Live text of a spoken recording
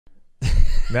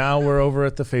Now we're over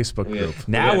at the Facebook group.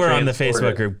 Now we're on the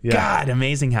Facebook group. Yeah. God,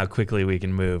 amazing how quickly we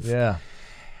can move. Yeah.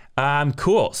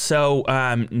 Cool. So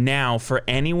now for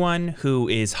anyone who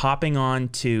is hopping on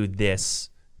to this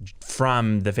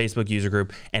from the Facebook user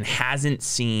group and hasn't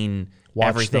seen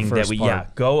everything that we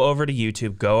go over to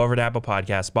YouTube, go over to Apple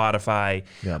Podcasts, Spotify,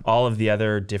 all of the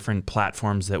other different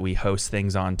platforms that we host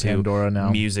things onto. Pandora now.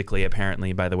 Musically,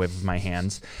 apparently, by the wave of my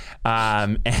hands.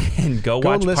 And go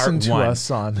watch listen part to one.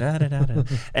 us on.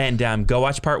 And go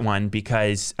watch part one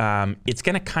because it's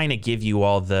going to kind of give you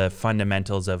all the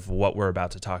fundamentals of what we're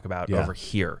about to talk about over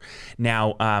here.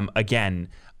 Now, again,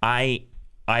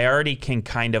 I already can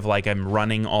kind of like, I'm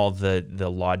running all the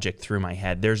logic through my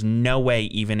head. There's no way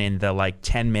even in the like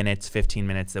 10 minutes, 15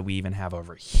 minutes that we even have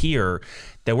over here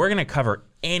that we're going to cover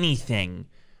anything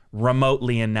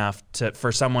remotely enough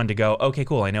for someone to go, okay,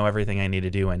 cool, I know everything I need to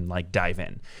do and like dive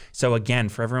in. So again,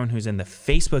 for everyone who's in the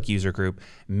Facebook user group,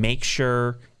 make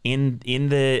sure in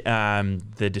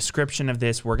the description of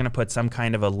this, we're going to put some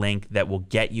kind of a link that will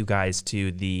get you guys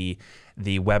to the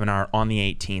webinar on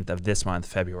the 18th of this month,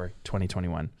 February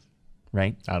 2021,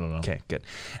 right? I don't know. Okay, good.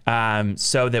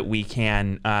 So that we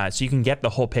can, so you can get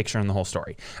the whole picture and the whole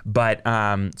story. But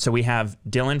so we have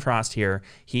Dylan Frost here.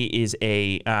 He is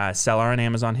a seller on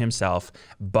Amazon himself.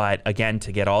 But again,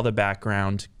 to get all the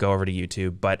background, go over to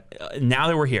YouTube. But now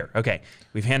that we're here, okay,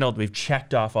 we've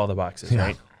checked off all the boxes,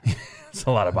 right? It's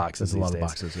a lot of boxes. It's a lot of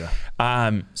boxes, So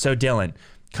Dylan,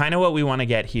 kind of what we want to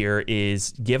get here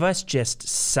is give us just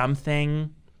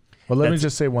something. Well, let me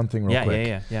just say one thing real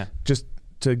quick. Yeah. Just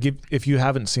to give, if you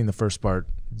haven't seen the first part,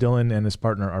 Dylan and his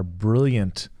partner are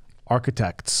brilliant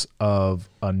architects of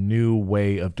a new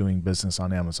way of doing business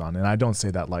on Amazon. And I don't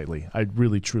say that lightly. I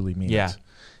really, truly mean it.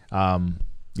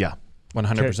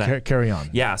 100%. Carry on.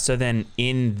 Yeah. So then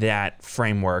in that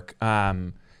framework,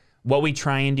 what we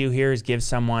try and do here is give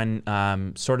someone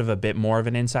sort of a bit more of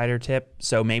an insider tip.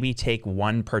 So maybe take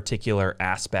one particular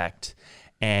aspect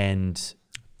and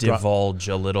divulge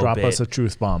a little bit. Drop us a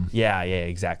truth bomb. Yeah,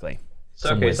 exactly.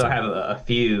 So, okay, so I have a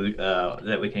few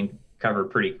that we can cover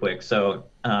pretty quick. So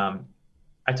I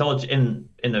told you in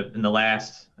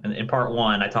part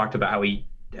one, I talked about how we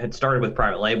had started with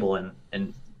private label and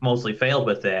mostly failed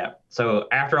with that. So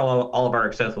after all of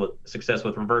our success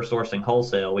with reverse sourcing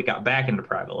wholesale, we got back into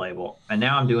private label, and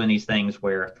now I'm doing these things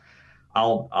where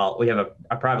we have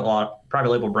a private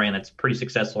label brand that's pretty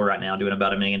successful right now, doing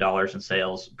about $1 million in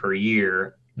sales per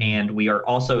year, and we are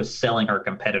also selling our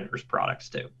competitors' products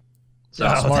too. So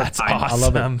that's awesome. I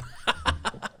love it.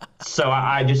 So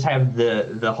I just have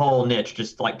the whole niche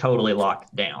just like totally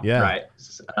locked down, right?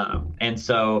 And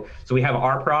so we have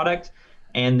our product,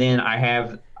 and then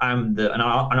I'm an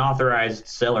authorized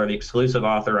seller, the exclusive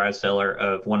authorized seller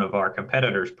of one of our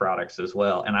competitors' products as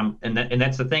well. And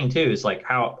that's the thing too, is like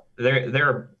how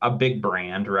they're a big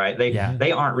brand, right?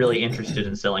 They aren't really interested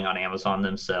in selling on Amazon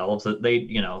themselves.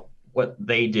 What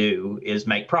they do is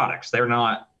make products. They're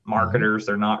not marketers,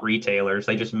 they're not retailers.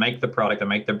 They just make the product and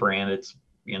make the brand. It's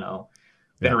been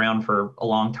around for a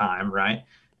long time, right?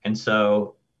 And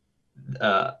so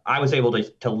I was able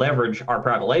to leverage our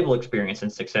private label experience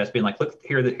and success, being like, look,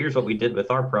 here's what we did with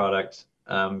our product.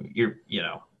 We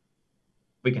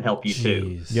can help you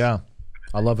too. Yeah,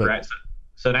 I love it. Right.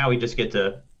 So now we just get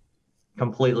to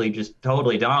completely, just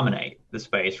totally dominate the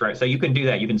space, right? So you can do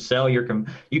that. You can sell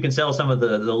some of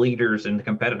the leaders and the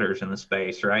competitors in the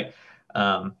space, right?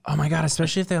 Oh my God,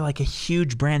 especially if they're like a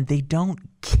huge brand, they don't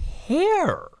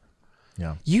care.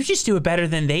 Yeah. You just do it better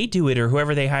than they do it or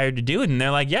whoever they hired to do it. And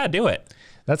they're like, yeah, do it.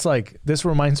 That's like, this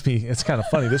reminds me, it's kind of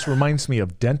funny. This reminds me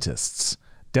of dentists.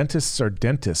 Dentists are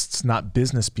dentists, not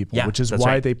business people, which is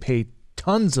why they pay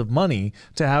tons of money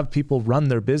to have people run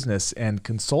their business and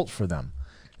consult for them.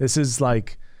 This is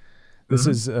like, it's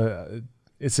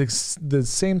the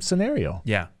same scenario.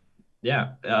 Yeah.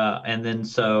 Yeah. And then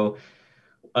so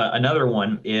another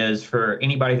one is for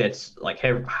anybody that's like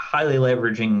highly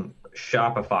leveraging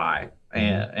Shopify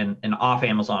and off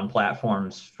Amazon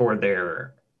platforms for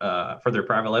their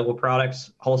private label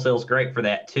products. Wholesale is great for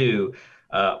that too.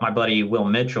 My buddy Will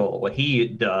Mitchell, what he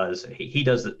does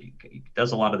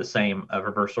a lot of the same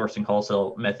reverse sourcing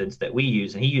wholesale methods that we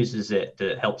use, and he uses it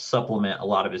to help supplement a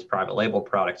lot of his private label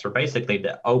products, or basically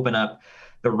to open up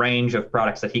the range of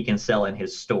products that he can sell in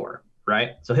his store,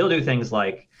 right? So he'll do things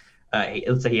like,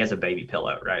 let's say he has a baby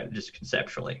pillow, right? Just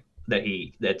conceptually,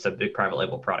 that's a big private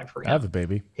label product for him. I have a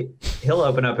baby. He'll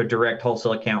open up a direct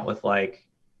wholesale account with like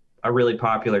a really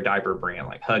popular diaper brand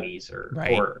like Huggies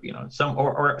or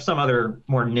some other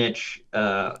more niche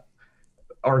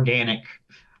organic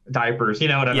diapers. You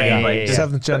know what I mean? Like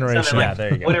seventh generation.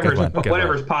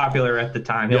 Whatever's popular at the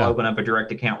time. He'll open up a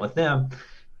direct account with them.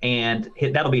 and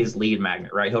that'll be his lead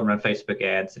magnet, right? He'll run Facebook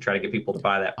ads to try to get people to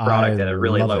buy that product at a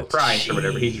really low price or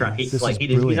whatever. He's trying. He's not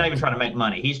even trying to make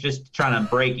money. He's just trying to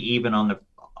break even on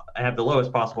have the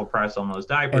lowest possible price on those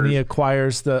diapers. And he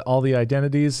acquires all the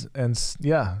identities and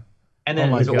And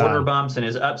then his order bumps and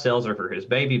his upsells are for his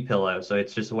baby pillow. So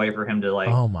it's just a way for him to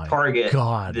target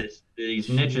these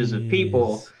niches of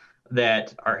people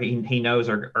that he knows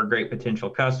are great potential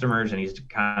customers, and he's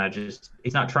kind of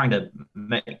he's not trying to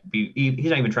he's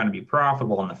not even trying to be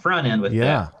profitable on the front end with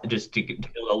that, just to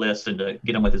build a list and to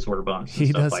get him with his order bumps and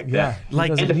stuff like that.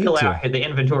 And to fill out the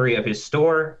inventory of his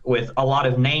store with a lot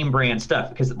of name brand stuff,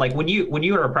 because like when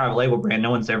you are a private label brand,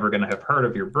 no one's ever going to have heard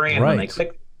of your brand when they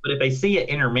click. But if they see it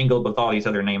intermingled with all these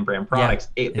other name brand products,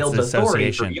 it builds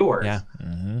authority for yours. Yeah.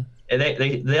 Mm-hmm.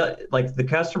 They like the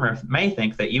customer may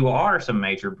think that you are some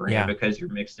major brand because you're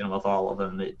mixed in with all of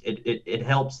them. It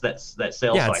helps that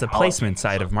sales. Yeah, it's the placement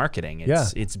side of marketing.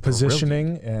 It's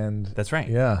positioning brilliant. And that's right.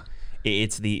 Yeah,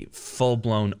 it's the full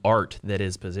blown art that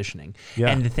is positioning. Yeah.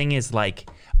 And the thing is, like,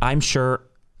 I'm sure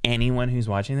anyone who's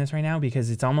watching this right now, because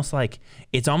it's almost like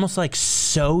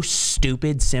so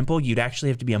stupid simple, you'd actually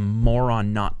have to be a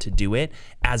moron not to do it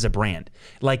as a brand.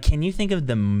 Like, can you think of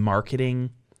the marketing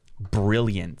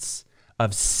brilliance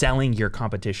of selling your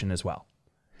competition as well?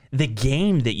 The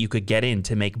game that you could get in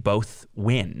to make both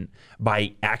win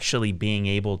by actually being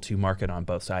able to market on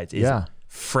both sides is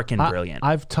freaking brilliant.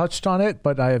 I've touched on it,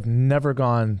 but I have never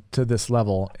gone to this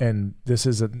level, and this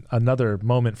is another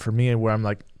moment for me where I'm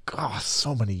like, God,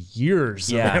 so many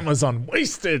years of Amazon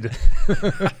wasted.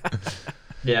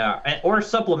 Yeah, or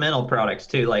supplemental products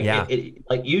too. Like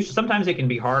sometimes it can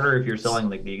be harder if you're selling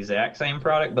like the exact same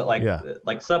product, but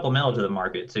like supplemental to the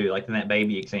market too. Like in that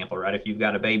baby example, right? If you've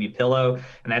got a baby pillow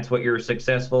and that's what your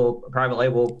successful private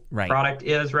label product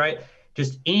is, right?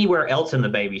 Just anywhere else in the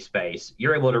baby space,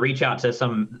 you're able to reach out to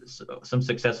some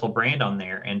successful brand on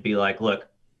there and be like, look,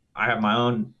 I have my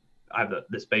own.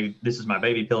 This is my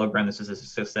baby pillow brand. This is a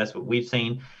success what we've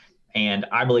seen. And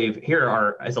I believe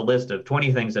here is a list of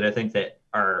 20 things that I think that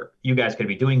you guys could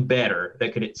be doing better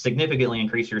that could significantly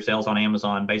increase your sales on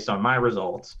Amazon based on my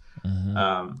results.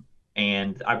 Mm-hmm.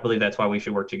 And I believe that's why we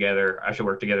should work together. I should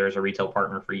work together as a retail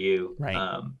partner for you.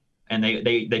 Right. And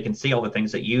they can see all the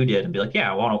things that you did and be like,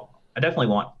 I definitely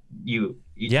want you,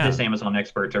 this Amazon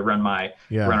expert, to run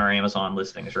our Amazon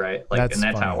listings, right? Like,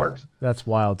 that's how it works. That's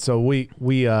wild. So we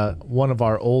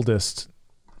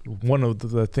one of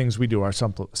the things we do are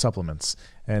supplements,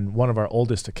 and one of our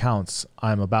oldest accounts,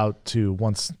 I'm about to,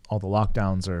 once all the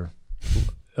lockdowns are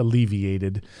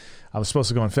alleviated, I was supposed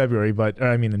to go in January, but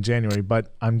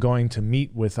I'm going to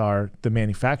meet with the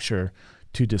manufacturer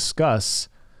to discuss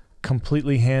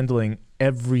completely handling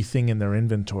everything in their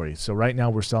inventory. So right now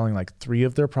we're selling like 3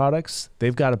 of their products.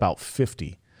 They've got about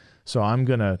 50. So I'm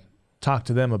going to talk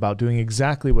to them about doing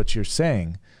exactly what you're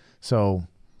saying. So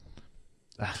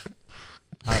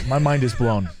my mind is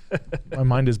blown. My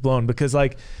mind is blown because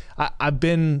like I've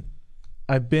been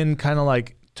kind of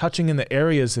like touching in the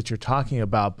areas that you're talking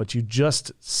about, but you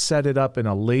just set it up in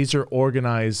a laser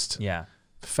organized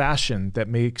fashion that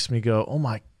makes me go, oh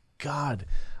my God,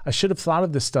 I should have thought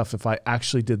of this stuff if I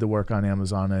actually did the work on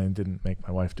Amazon and didn't make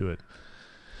my wife do it.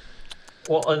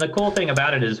 Well, and the cool thing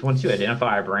about it is once you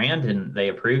identify a brand and they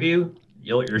approve you,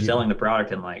 you're selling the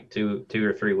product in like two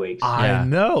or 3 weeks. I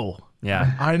know.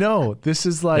 Yeah, I know. This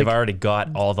is like, they've already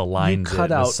got all the lines, the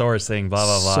sourcing, blah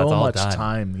blah blah. So it's all much done.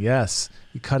 time. Yes,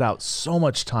 you cut out so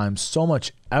much time, so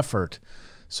much effort,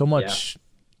 so much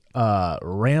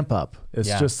ramp up. It's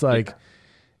just like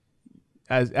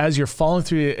as you're falling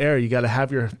through the air, you got to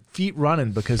have your feet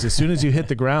running because as soon as you hit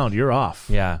the ground, you're off.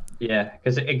 Yeah. Yeah,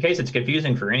 because in case it's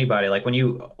confusing for anybody, like when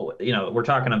we're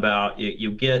talking about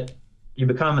you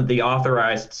become the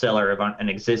authorized seller of an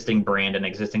existing brand, an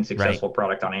existing successful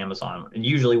product on Amazon, and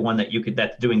usually one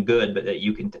that's doing good, but that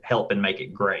you can help and make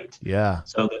it great. Yeah.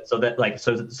 So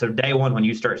day one, when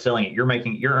you start selling it,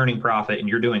 you're earning profit and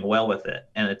you're doing well with it,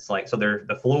 and it's like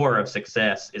the floor of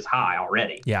success is high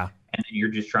already. Yeah. And you're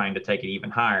just trying to take it even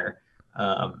higher.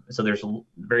 So there's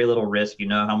very little risk. You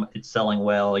know how it's selling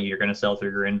well. You're going to sell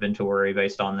through your inventory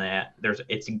based on that.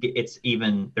 It's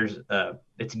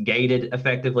gated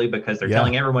effectively because they're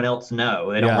telling everyone else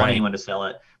no. They don't want anyone to sell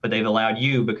it, but they've allowed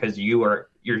you because you're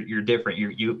different.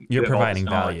 You're providing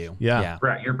value. Yeah.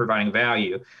 Right. You're providing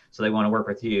value, so they want to work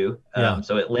with you.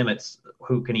 So it limits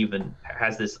who can even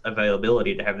has this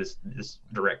availability to have this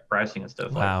direct pricing and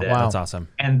stuff like that. Wow, that's awesome.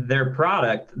 And their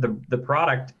product,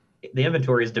 the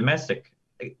inventory is domestic.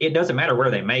 It doesn't matter where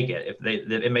they make it.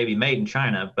 It may be made in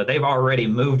China, but they've already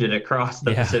moved it across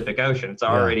the Pacific Ocean. It's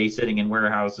already sitting in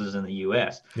warehouses in the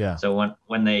U.S. Yeah. So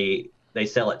when they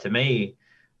sell it to me,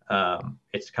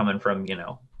 it's coming from, you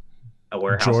know, a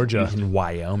warehouse Georgia, in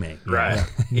Wyoming, right?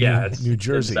 Yeah, it's New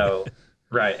Jersey. So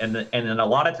right, and then a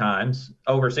lot of times,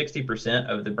 over 60%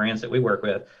 of the brands that we work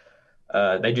with,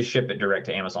 they just ship it direct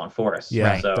to Amazon for us.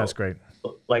 Yeah, so, that's great.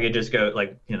 Like it just goes,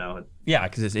 like, you know. Yeah,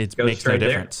 because it makes no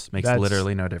difference. Makes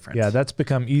literally no difference. Yeah, that's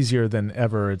become easier than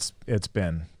ever it's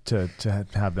been to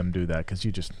have them do that, because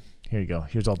you just, here you go.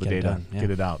 Here's all the data.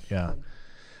 Get it out. Yeah.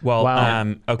 Well,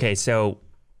 wow. Okay, so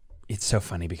it's so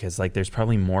funny because like there's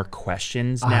probably more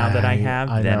questions now that I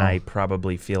have than I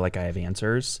probably feel like I have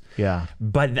answers. Yeah.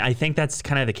 But I think that's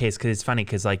kind of the case, because it's funny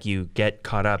because like you get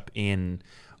caught up in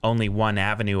only one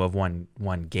avenue of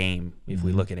one game, if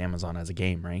we look at Amazon as a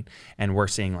game, right? And we're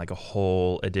seeing like a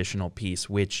whole additional piece,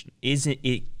 which is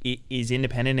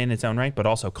independent in its own right, but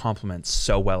also complements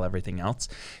so well everything else.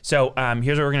 So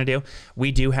here's what we're gonna do.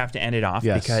 We do have to end it off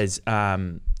because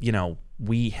you know,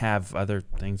 we have other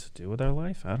things to do with our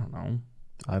life. I don't know.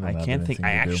 I can't think.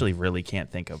 I actually really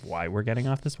can't think of why we're getting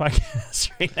off this podcast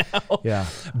right now. Yeah.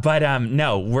 But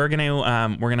no, we're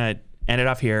gonna end it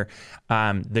off here.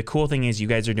 The cool thing is you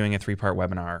guys are doing a 3-part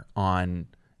webinar on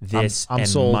this I'm and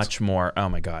sold. Much more. Oh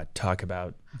my God. Talk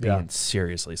about being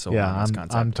seriously sold on this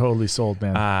concept. I'm totally sold,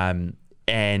 man.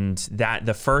 And that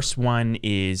the first one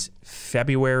is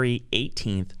February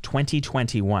 18th,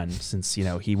 2021, since, you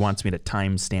know, he wants me to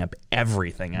timestamp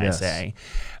everything I say.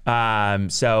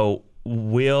 So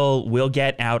we'll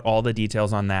get out all the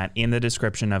details on that in the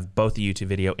description of both the YouTube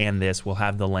video and this. We'll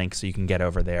have the link so you can get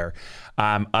over there.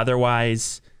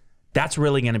 Otherwise, that's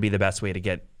really going to be the best way to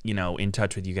get, you know, in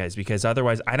touch with you guys, because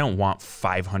otherwise I don't want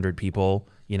 500 people,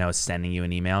 you know, sending you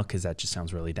an email, because that just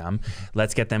sounds really dumb.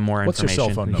 Let's get them more information.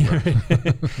 What's your cell phone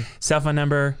number? Cell phone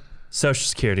number, social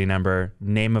security number,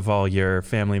 name of all your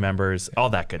family members, all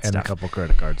that good stuff. And a couple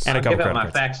credit cards. And a couple credit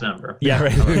cards. Fax number. Yeah,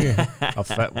 right.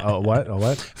 A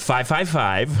what?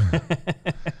 555.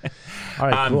 All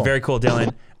right, cool. Very cool,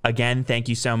 Dylan. Again, thank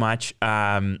you so much.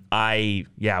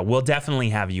 We'll definitely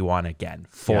have you on again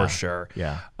for sure.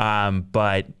 Yeah.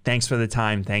 But thanks for the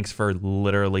time. Thanks for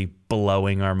literally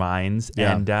blowing our minds.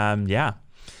 Yeah. And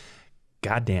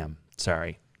goddamn,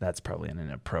 sorry. That's probably an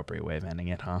inappropriate way of ending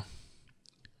it, huh?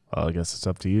 Well, I guess it's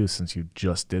up to you since you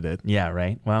just did it. Yeah,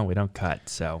 right. Well, we don't cut,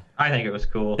 so. I think it was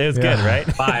cool. It was good, right?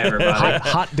 Bye, everybody.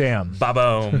 Hot damn.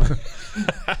 Ba-boom.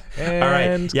 All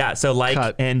right. Yeah, so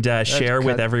like and share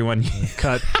with everyone.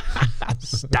 Cut.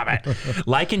 Stop it.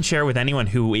 Like and share with anyone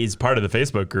who is part of the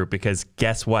Facebook group, because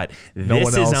guess what?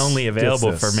 This is only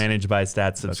available for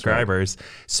ManageByStats subscribers. Right.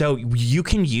 So you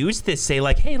can use this, say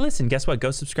like, hey, listen, guess what?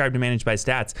 Go subscribe to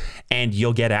ManageByStats and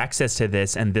you'll get access to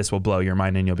this, and this will blow your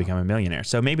mind and you'll become a millionaire.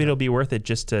 So maybe it'll be worth it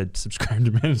just to subscribe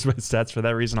to ManageByStats for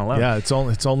that reason alone. Yeah, it's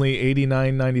only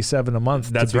 $89.97 a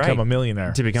month to become a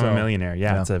millionaire. To become a millionaire.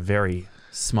 Yeah, it's a very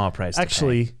small price to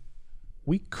pay.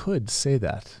 We could say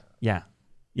that. Yeah.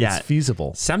 Yeah, it's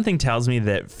feasible. Something tells me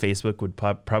that Facebook would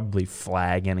probably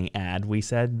flag any ad we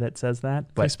said that says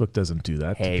that. But Facebook doesn't do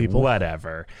that to people.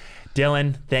 Whatever.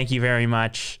 Dylan, thank you very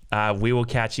much. We will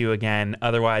catch you again.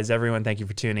 Otherwise, everyone, thank you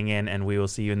for tuning in, and we will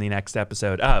see you in the next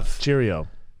episode of Cheerio.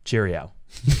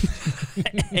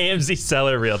 AMZ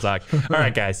Seller Real Talk. All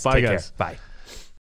right, guys. Bye, Take guys. care. Bye.